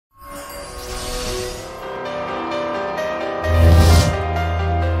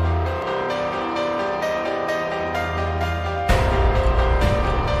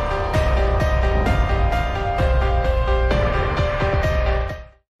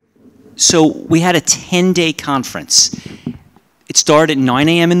So we had a 10-day conference. It started at 9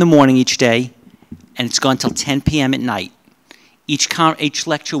 a.m. in the morning each day, and it's gone till 10 p.m. at night. Each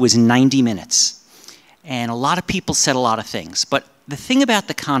lecture was 90 minutes. And a lot of people said a lot of things. But the thing about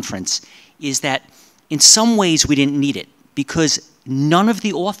the conference is that in some ways we didn't need it, because none of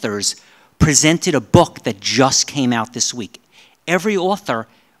the authors presented a book that just came out this week. Every author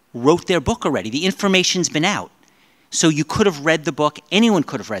wrote their book already. The information's been out. So you could have read the book. Anyone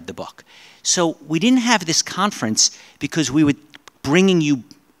could have read the book. So we didn't have this conference because we were bringing you,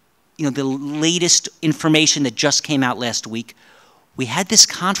 the latest information that just came out last week. We had this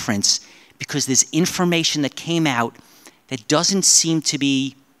conference because there's information that came out that doesn't seem to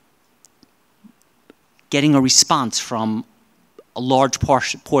be getting a response from a large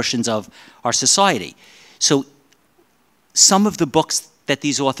portions of our society. So some of the books that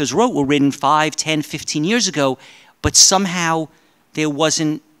these authors wrote were written 5, 10, 15 years ago, but somehow there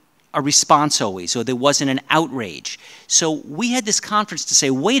wasn't a response always, or there wasn't an outrage. So we had this conference to say,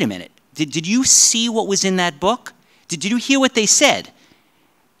 wait a minute, did you see what was in that book? Did you hear what they said?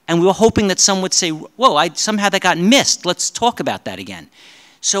 And we were hoping that someone would say, whoa, somehow that got missed. Let's talk about that again.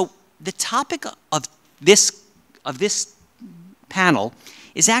 So the topic of this panel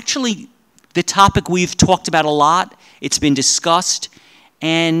is actually the topic we've talked about a lot. It's been discussed,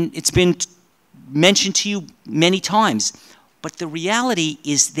 and it's been mentioned to you many times. But the reality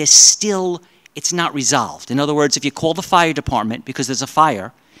is it's not resolved. In other words, if you call the fire department because there's a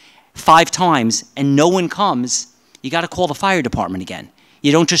fire 5 times and no one comes, you got to call the fire department again.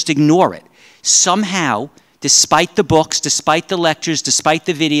 You don't just ignore it. Somehow, despite the books, despite the lectures, despite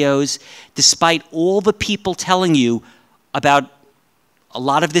the videos, despite all the people telling you about a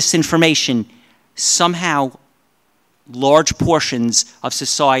lot of this information, somehow large portions of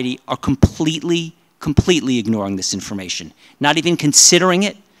society are completely ignoring this information, not even considering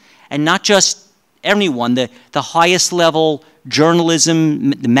it, and not just anyone, the highest level journalism,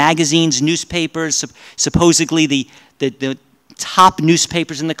 the magazines, newspapers, supposedly the top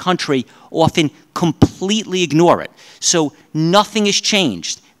newspapers in the country often completely ignore it. So nothing has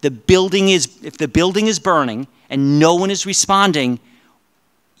changed. If the building is burning and no one is responding,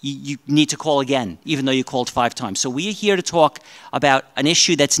 you need to call again, even though you called 5 times. So we are here to talk about an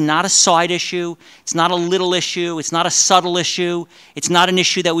issue that's not a side issue, it's not a little issue, it's not a subtle issue, it's not an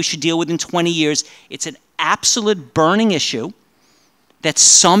issue that we should deal with in 20 years. It's an absolute burning issue that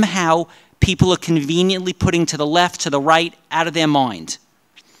somehow people are conveniently putting to the left, to the right, out of their mind.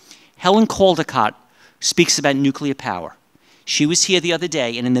 Helen Caldicott speaks about nuclear power. She was here the other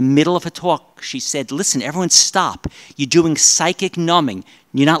day, and in the middle of a talk, she said, listen, everyone stop. You're doing psychic numbing.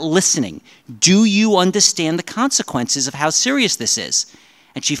 You're not listening. Do you understand the consequences of how serious this is?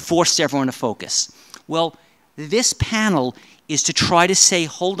 And she forced everyone to focus. Well, this panel is to try to say,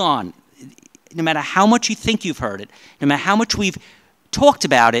 hold on, no matter how much you think you've heard it, no matter how much we've talked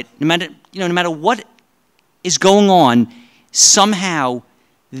about it, no matter what is going on, somehow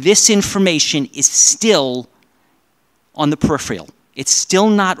this information is still on the peripheral. It's still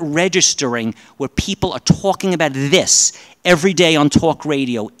not registering where people are talking about this every day on talk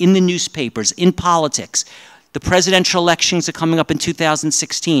radio, in the newspapers, in politics. The presidential elections are coming up in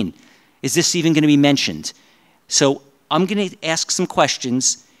 2016. Is this even going to be mentioned? So I'm going to ask some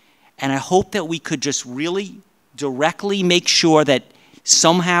questions, and I hope that we could just really directly make sure that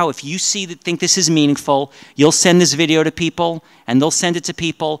somehow, if you think this is meaningful, you'll send this video to people, and they'll send it to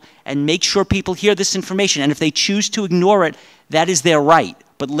people, and make sure people hear this information. And if they choose to ignore it, that is their right.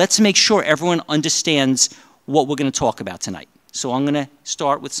 But let's make sure everyone understands what we're going to talk about tonight. So I'm going to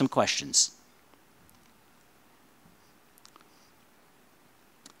start with some questions.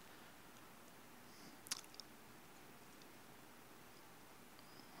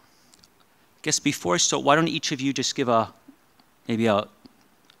 I guess before I start, why don't each of you just give maybe a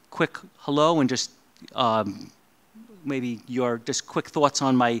quick hello and just maybe your just quick thoughts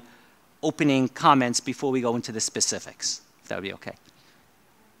on my opening comments before we go into the specifics, if that would be okay.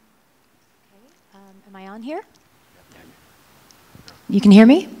 Am I on here? You can hear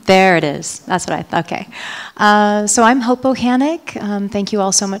me? There it is. That's what I thought. Okay. So I'm Hope Bohanec. Thank you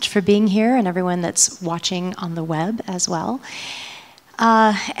all so much for being here, and everyone that's watching on the web as well.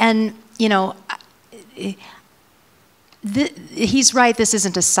 And, he's right, this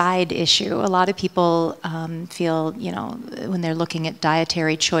isn't a side issue. A lot of people feel, when they're looking at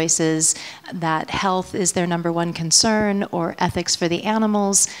dietary choices, that health is their #1 concern, or ethics for the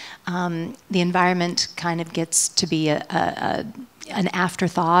animals. The environment kind of gets to be a an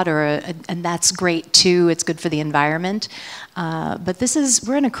afterthought, and that's great too. It's good for the environment. But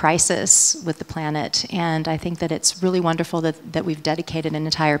we're in a crisis with the planet, and I think that it's really wonderful that we've dedicated an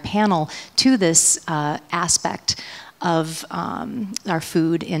entire panel to this aspect of our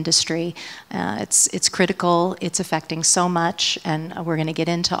food industry. It's critical, it's affecting so much, and we're going to get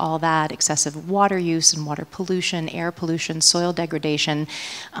into all that: excessive water use and water pollution, air pollution, soil degradation,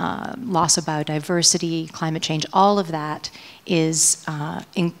 loss of biodiversity, climate change. All of that is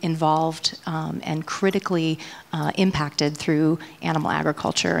involved and critically impacted through animal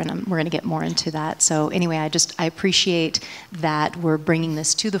agriculture, and we're going to get more into that. So anyway, I appreciate that we're bringing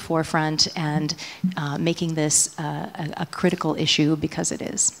this to the forefront and making this a critical issue, because it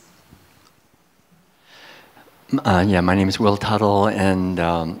is. Yeah, my name is Will Tuttle, and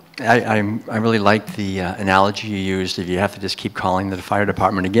I really like the analogy you used. If you have to just keep calling the fire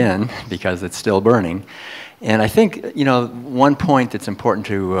department again because it's still burning. And I think, you know, one point that's important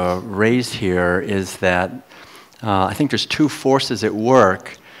to raise here is that I think there's two forces at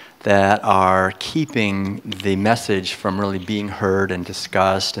work that are keeping the message from really being heard and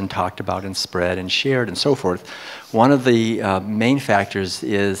discussed and talked about and spread and shared and so forth. One of the main factors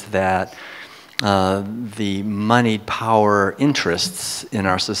is that the moneyed power interests in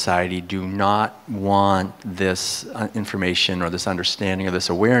our society do not want this information or this understanding or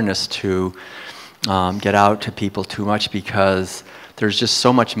this awareness to get out to people too much, because there's just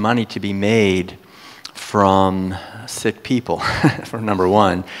so much money to be made from sick people, for number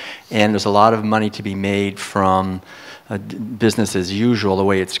one, and there's a lot of money to be made from business as usual, the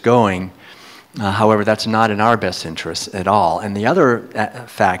way it's going. However, that's not in our best interest at all. And the other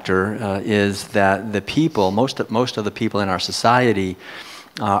factor is that the people, most of the people in our society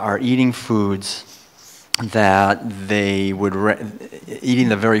are eating foods that they would, eating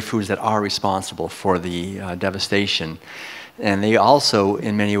the very foods that are responsible for the devastation. And they also,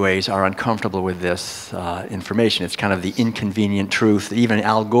 in many ways, are uncomfortable with this information. It's kind of the inconvenient truth. Even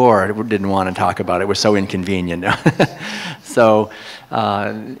Al Gore didn't want to talk about it. It was so inconvenient. So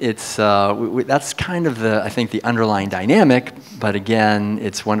that's kind of I think, the underlying dynamic. But again,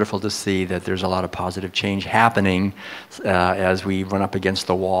 it's wonderful to see that there's a lot of positive change happening as we run up against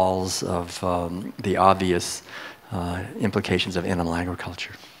the walls of the obvious implications of animal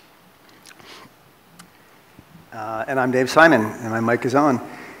agriculture. And I'm Dave Simon, and my mic is on.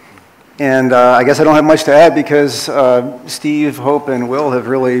 And I guess I don't have much to add, because Steve, Hope, and Will have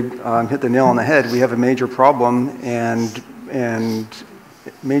really hit the nail on the head. We have a major problem, and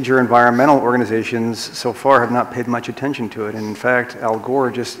major environmental organizations so far have not paid much attention to it. And in fact, Al Gore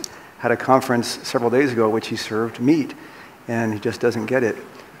just had a conference several days ago which he served meat, and he just doesn't get it.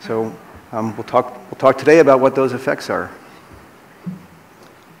 So we'll talk today about what those effects are.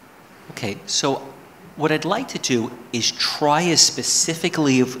 Okay, so what I'd like to do is try as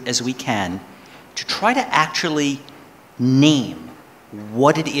specifically as we can to try to actually name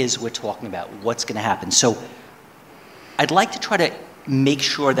what it is we're talking about, what's going to happen. So I'd like to try to make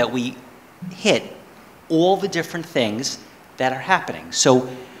sure that we hit all the different things that are happening. So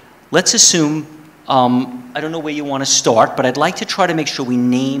let's assume, I don't know where you want to start, but I'd like to try to make sure we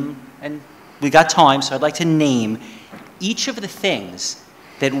name, and we got time, so I'd like to name each of the things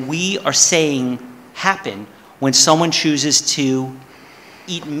that we are saying happen when someone chooses to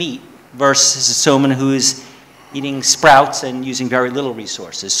eat meat versus someone who's eating sprouts and using very little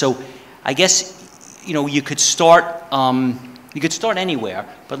resources. So I guess, you know, you could start anywhere,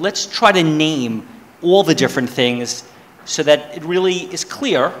 but let's try to name all the different things so that it really is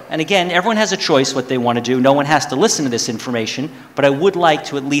clear. And again, everyone has a choice what they want to do. No one has to listen to this information, but I would like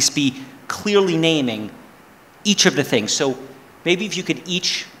to at least be clearly naming each of the things. So maybe if you could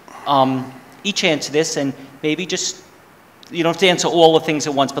each answer this, and maybe just, you don't have to answer all the things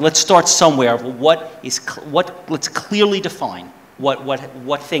at once, but let's start somewhere. Let's clearly define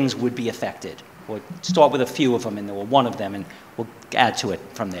what things would be affected. We'll start with a few of them, or one of them, and we'll add to it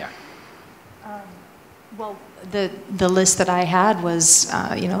from there. Well, the list that I had was,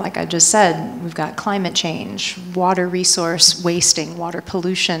 you know, like I just said, we've got climate change, water resource wasting, water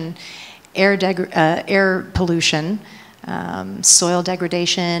pollution, air pollution, soil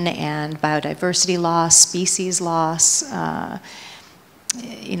degradation and biodiversity loss, species loss.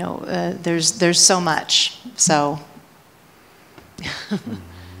 You know, there's so much. So.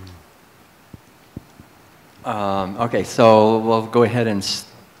 Okay, so we'll go ahead and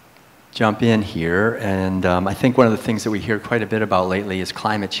jump in here. And I think one of the things that we hear quite a bit about lately is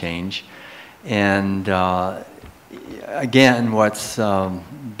climate change. And again, what's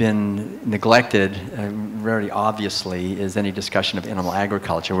been neglected very obviously is any discussion of animal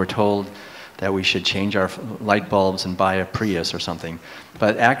agriculture. We're told that we should change our light bulbs and buy a Prius or something.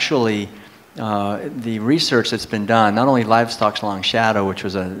 But actually, the research that's been done, not only Livestock's Long Shadow, which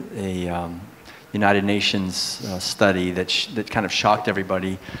was a United Nations study that kind of shocked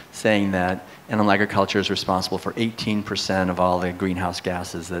everybody, saying that animal agriculture is responsible for 18% of all the greenhouse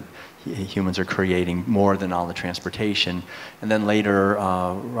gases that humans are creating, more than all the transportation. And then later,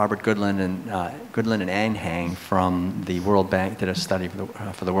 Robert Goodland and Anhang from the World Bank did a study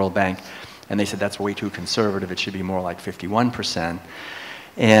for the World Bank, and they said that's way too conservative. It should be more like 51%.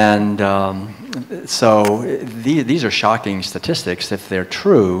 And so these are shocking statistics if they're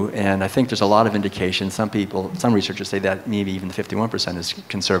true, and I think there's a lot of indication. Some researchers say that maybe even the 51% is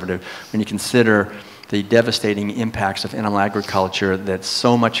conservative when you consider the devastating impacts of animal agriculture, that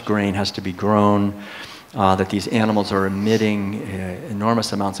so much grain has to be grown, that these animals are emitting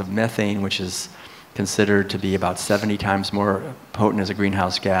enormous amounts of methane, which is considered to be about 70 times more potent as a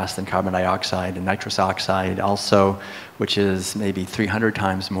greenhouse gas than carbon dioxide, and nitrous oxide also, which is maybe 300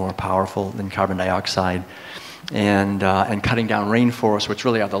 times more powerful than carbon dioxide, and cutting down rainforests, which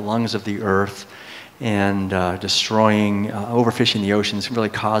really are the lungs of the earth, and destroying, overfishing the oceans, really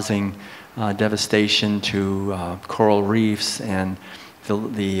causing devastation to coral reefs, and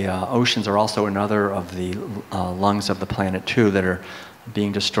the oceans are also another of the lungs of the planet too, that are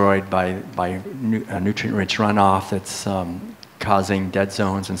being destroyed by nutrient-rich runoff that's causing dead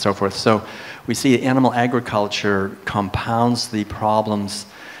zones and so forth. So we see animal agriculture compounds the problems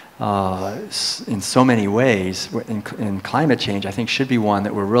in so many ways, and climate change, I think, should be one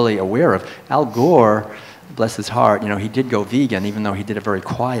that we're really aware of. Al Gore, bless his heart, he did go vegan, even though he did it very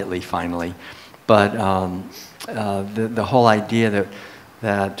quietly finally. But the whole idea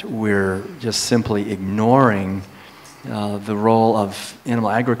that we're just simply ignoring the role of animal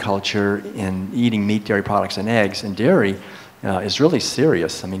agriculture in eating meat, dairy products, and eggs, and dairy is really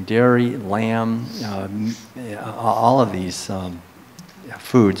serious. I mean, dairy, lamb, all of these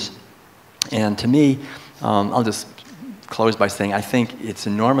foods. And to me, I'll just close by saying I think it's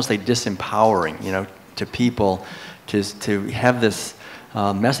enormously disempowering, to people to have this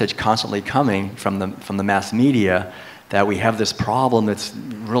message constantly coming from the mass media that we have this problem that's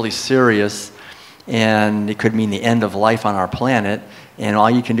really serious, and it could mean the end of life on our planet, and all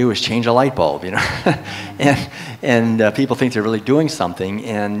you can do is change a light bulb, and people think they're really doing something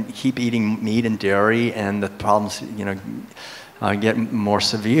and keep eating meat and dairy, and the problems, get more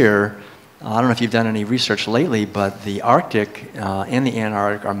severe. I don't know if you've done any research lately, but the Arctic and the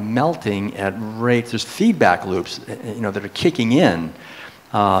Antarctic are melting at rates. There's feedback loops, that are kicking in,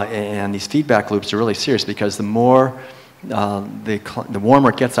 and these feedback loops are really serious because the more the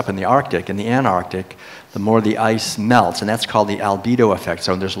warmer it gets up in the Arctic and the Antarctic, the more the ice melts, and that's called the albedo effect.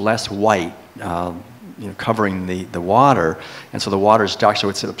 So there's less white covering the water, and so the water is dark, so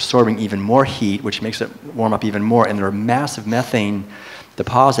it's absorbing even more heat, which makes it warm up even more, and there are massive methane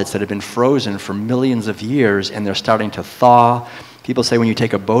deposits that have been frozen for millions of years, and they're starting to thaw. People say when you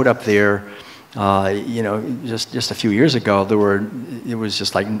take a boat up there, just a few years ago, it was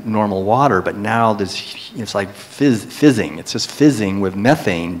just like normal water, but now it's like fizzing. It's just fizzing with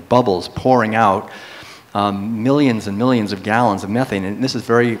methane bubbles pouring out, millions and millions of gallons of methane, and this is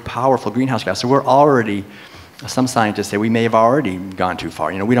very powerful greenhouse gas. So we're already, some scientists say we may have already gone too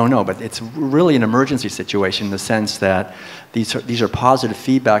far. We don't know, but it's really an emergency situation in the sense that these are positive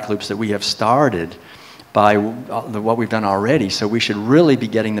feedback loops that we have started by what we've done already. So we should really be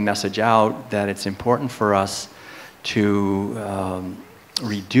getting the message out that it's important for us to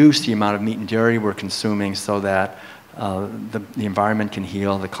reduce the amount of meat and dairy we're consuming so that the environment can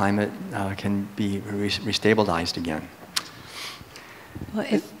heal, the climate can be restabilized again. Well,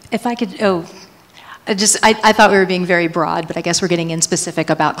 if I could, I thought we were being very broad, but I guess we're getting in specific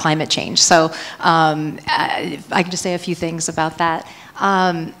about climate change. So if I could just say a few things about that.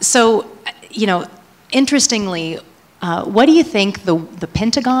 Interestingly, what do you think the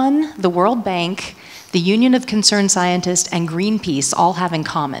Pentagon, the World Bank, the Union of Concerned Scientists, and Greenpeace all have in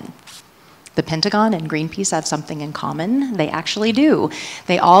common? The Pentagon and Greenpeace have something in common. They actually do.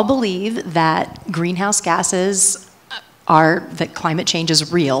 They all believe that greenhouse gases that climate change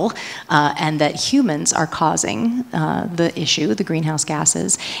is real, and that humans are causing the issue, the greenhouse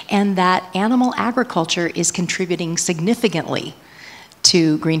gases, and that animal agriculture is contributing significantly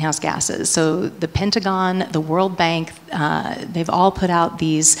to greenhouse gases. So the Pentagon, the World Bank, they've all put out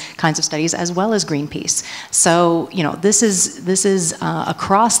these kinds of studies, as well as Greenpeace. So this is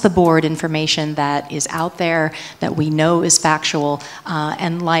across the board information that is out there, that we know is factual,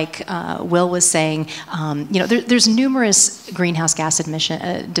 and like Will was saying, there's numerous greenhouse gas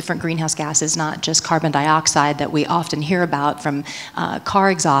different greenhouse gases, not just carbon dioxide that we often hear about from car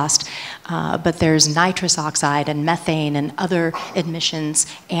exhaust. but there's nitrous oxide and methane and other emissions,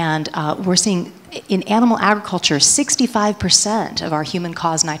 and we're seeing in animal agriculture, 65% of our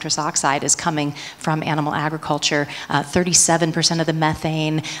human-caused nitrous oxide is coming from animal agriculture, 37% of the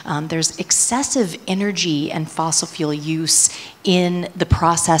methane. There's excessive energy and fossil fuel use in the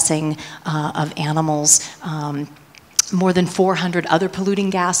processing of animals. More than 400 other polluting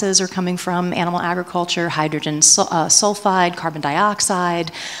gases are coming from animal agriculture, hydrogen sulfide, carbon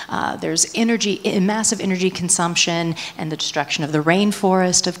dioxide. There's massive energy consumption and the destruction of the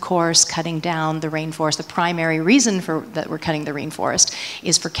rainforest, of course, cutting down the rainforest. The primary reason that we're cutting the rainforest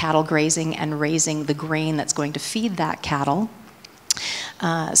is for cattle grazing and raising the grain that's going to feed that cattle.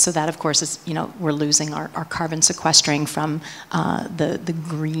 So that, of course, is, we're losing our carbon sequestering from the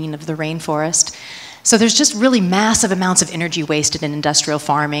green of the rainforest. So there's just really massive amounts of energy wasted in industrial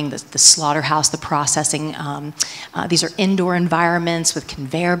farming, the slaughterhouse, the processing. These are indoor environments with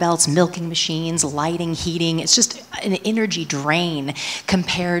conveyor belts, milking machines, lighting, heating. It's just an energy drain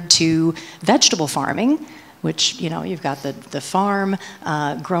compared to vegetable farming, which, you've got the farm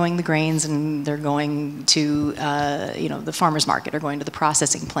growing the grains, and they're going to, the farmer's market, or going to the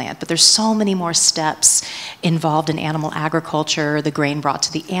processing plant. But there's so many more steps involved in animal agriculture: the grain brought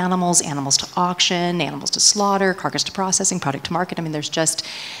to the animals, animals to auction, animals to slaughter, carcass to processing, product to market. I mean, there's just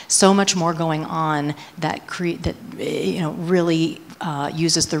so much more going on that really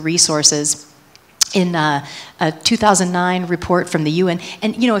uses the resources. In a 2009 report from the UN,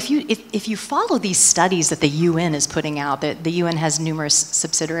 and if you follow these studies that the UN is putting out, the UN has numerous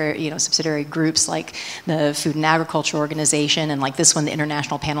subsidiary groups like the Food and Agriculture Organization, and like this one, the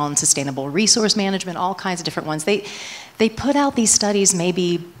International Panel on Sustainable Resource Management, all kinds of different ones. They put out these studies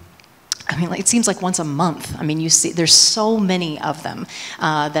maybe. It seems like once a month. You see, there's so many of them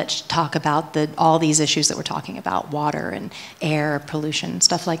that talk about all these issues that we're talking about: water and air pollution,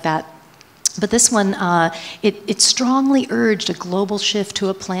 stuff like that. But this one, it strongly urged a global shift to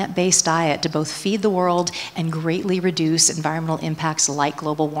a plant-based diet to both feed the world and greatly reduce environmental impacts like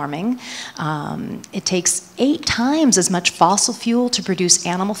global warming. It takes 8 times as much fossil fuel to produce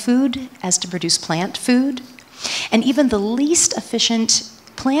animal food as to produce plant food. And even the least efficient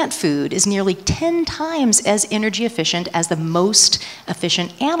plant food is nearly 10 times as energy efficient as the most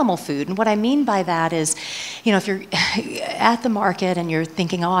efficient animal food. And what I mean by that is, if you're at the market and you're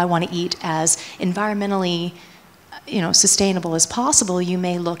thinking, oh, I want to eat as environmentally, sustainable as possible, you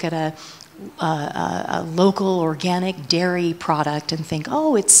may look at a local organic dairy product and think,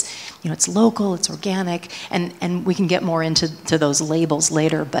 oh, it's local, it's organic, and we can get more into those labels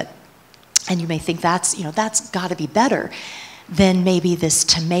later. And you may think that's got to be better than maybe this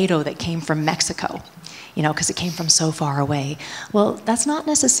tomato that came from Mexico, because it came from so far away. Well, that's not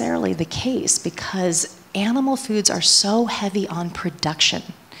necessarily the case, because animal foods are so heavy on production.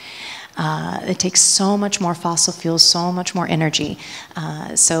 It takes so much more fossil fuels, so much more energy.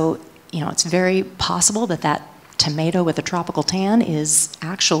 So it's very possible that tomato with a tropical tan is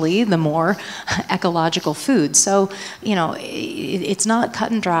actually the more ecological food. So, it's not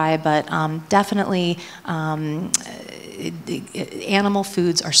cut and dry, but definitely animal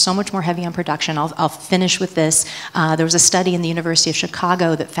foods are so much more heavy on production. I'll finish with this. There was a study in the University of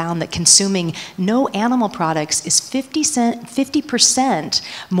Chicago that found that consuming no animal products is 50%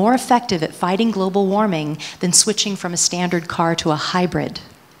 more effective at fighting global warming than switching from a standard car to a hybrid.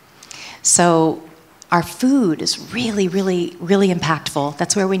 So our food is really, really, really impactful.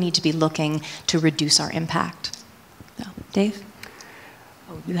 That's where we need to be looking to reduce our impact. So, Dave?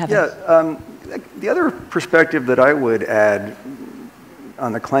 Oh, you have the other perspective that I would add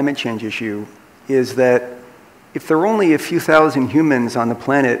on the climate change issue is that if there were only a few thousand humans on the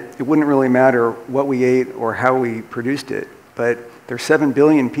planet, it wouldn't really matter what we ate or how we produced it. But there are 7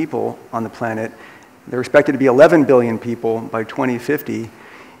 billion people on the planet. There are expected to be 11 billion people by 2050.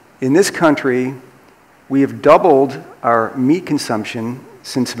 In this country, we have doubled our meat consumption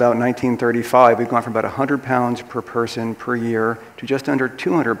since about 1935. We've gone from about 100 pounds per person per year to just under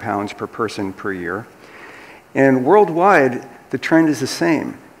 200 pounds per person per year. And worldwide, the trend is the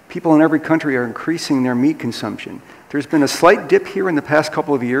same. People in every country are increasing their meat consumption. There's been a slight dip here in the past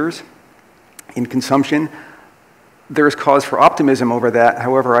couple of years in consumption. There is cause for optimism over that.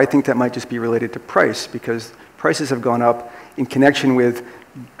 However, I think that might just be related to price, because prices have gone up in connection with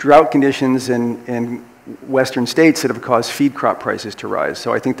drought conditions in Western states that have caused feed crop prices to rise.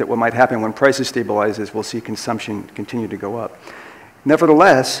 So I think that what might happen when prices stabilize is we'll see consumption continue to go up.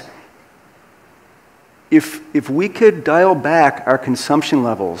 Nevertheless, if we could dial back our consumption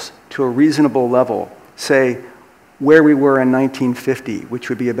levels to a reasonable level, say where we were in 1950, which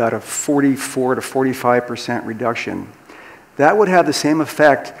would be about a 44 to 45% reduction, that would have the same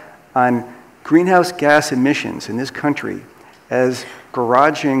effect on greenhouse gas emissions in this country as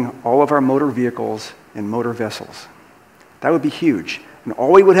garaging all of our motor vehicles and motor vessels. That would be huge. And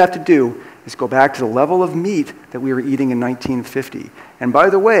all we would have to do is go back to the level of meat that we were eating in 1950. And by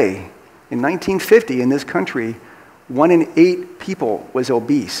the way, in 1950 in this country, 1 in 8 people was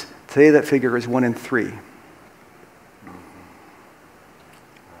obese. Today that figure is 1 in 3.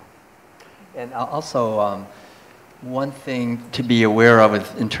 And also, one thing to be aware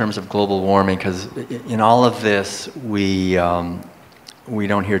of in terms of global warming, because in all of this we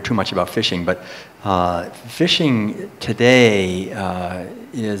don't hear too much about fishing, but fishing today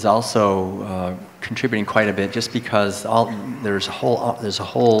is also contributing quite a bit, just because there's a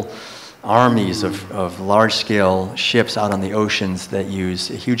whole armies of large-scale ships out on the oceans that use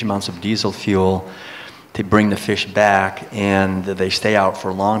huge amounts of diesel fuel to bring the fish back, and they stay out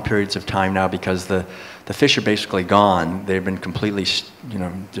for long periods of time now because the fish are basically gone. They've been completely,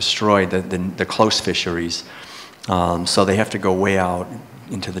 destroyed, the close fisheries. So they have to go way out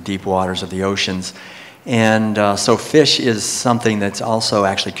into the deep waters of the oceans. And so fish is something that's also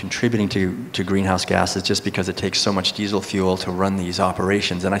actually contributing to greenhouse gases, just because it takes so much diesel fuel to run these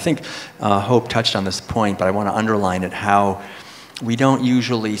operations. And I think Hope touched on this point, but I want to underline it, how we don't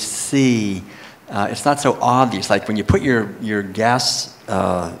usually see, it's not so obvious. Like when you put your gas,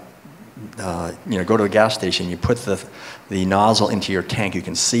 go to a gas station, you put the nozzle into your tank, you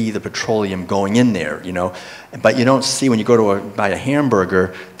can see the petroleum going in there, but you don't see when you go to buy a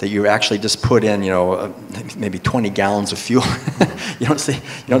hamburger that you actually just put in, maybe 20 gallons of fuel. you don't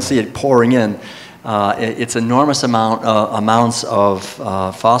see it pouring in. It's enormous amounts of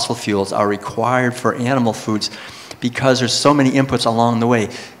fossil fuels are required for animal foods because there's so many inputs along the way.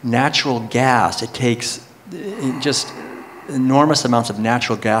 Natural gas, it takes just enormous amounts of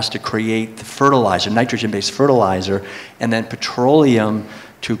natural gas to create the fertilizer, nitrogen-based fertilizer, and then petroleum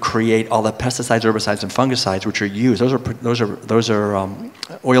to create all the pesticides, herbicides, and fungicides which are used. Those are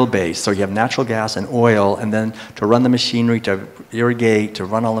oil-based. So you have natural gas and oil, and then to run the machinery, to irrigate, to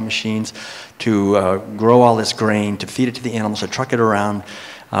run all the machines, to grow all this grain, to feed it to the animals, to truck it around.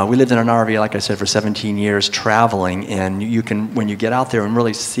 We lived in an RV, like I said, for 17 years, traveling, and you can, when you get out there and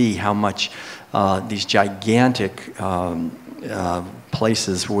really see how much these gigantic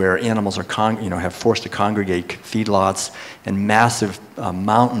places where animals are have forced to congregate, feedlots, and massive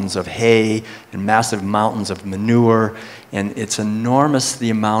mountains of hay and massive mountains of manure, and it's enormous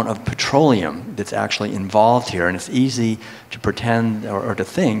the amount of petroleum that's actually involved here, and it's easy to pretend or to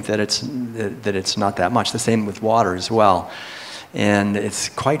think that it's not that much. The same with water as well. And it's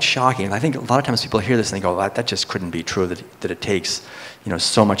quite shocking. I think a lot of times people hear this and they go, that just couldn't be true, that it takes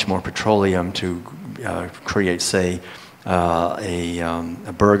so much more petroleum to create, say,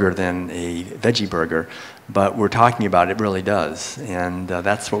 a burger than a veggie burger. But we're talking about it really does. And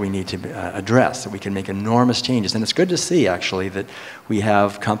that's what we need to address, that we can make enormous changes. And it's good to see, actually, that we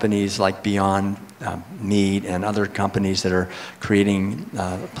have companies like Beyond Meat and other companies that are creating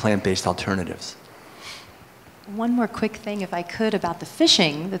plant-based alternatives. One more quick thing, if I could, about the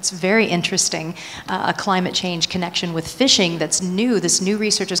fishing that's very interesting, a climate change connection with fishing that's new. This new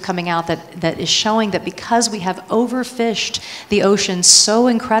research is coming out that is showing that because we have overfished the oceans so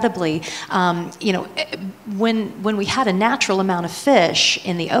incredibly, when we had a natural amount of fish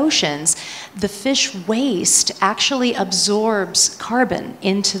in the oceans, the fish waste actually absorbs carbon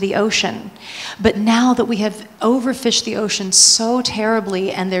into the ocean. But now that we have overfished the ocean so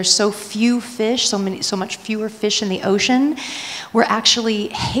terribly and there's so few fish, so much fewer fish in the ocean, we're actually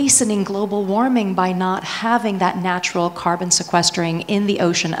hastening global warming by not having that natural carbon sequestering in the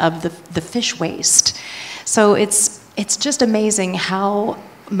ocean of the fish waste. So it's just amazing how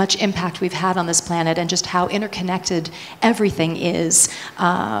much impact we've had on this planet and just how interconnected everything is.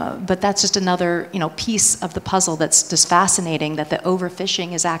 But that's just another piece of the puzzle that's just fascinating, that the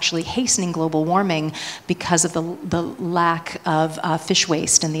overfishing is actually hastening global warming because of the lack of fish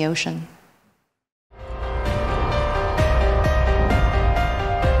waste in the ocean.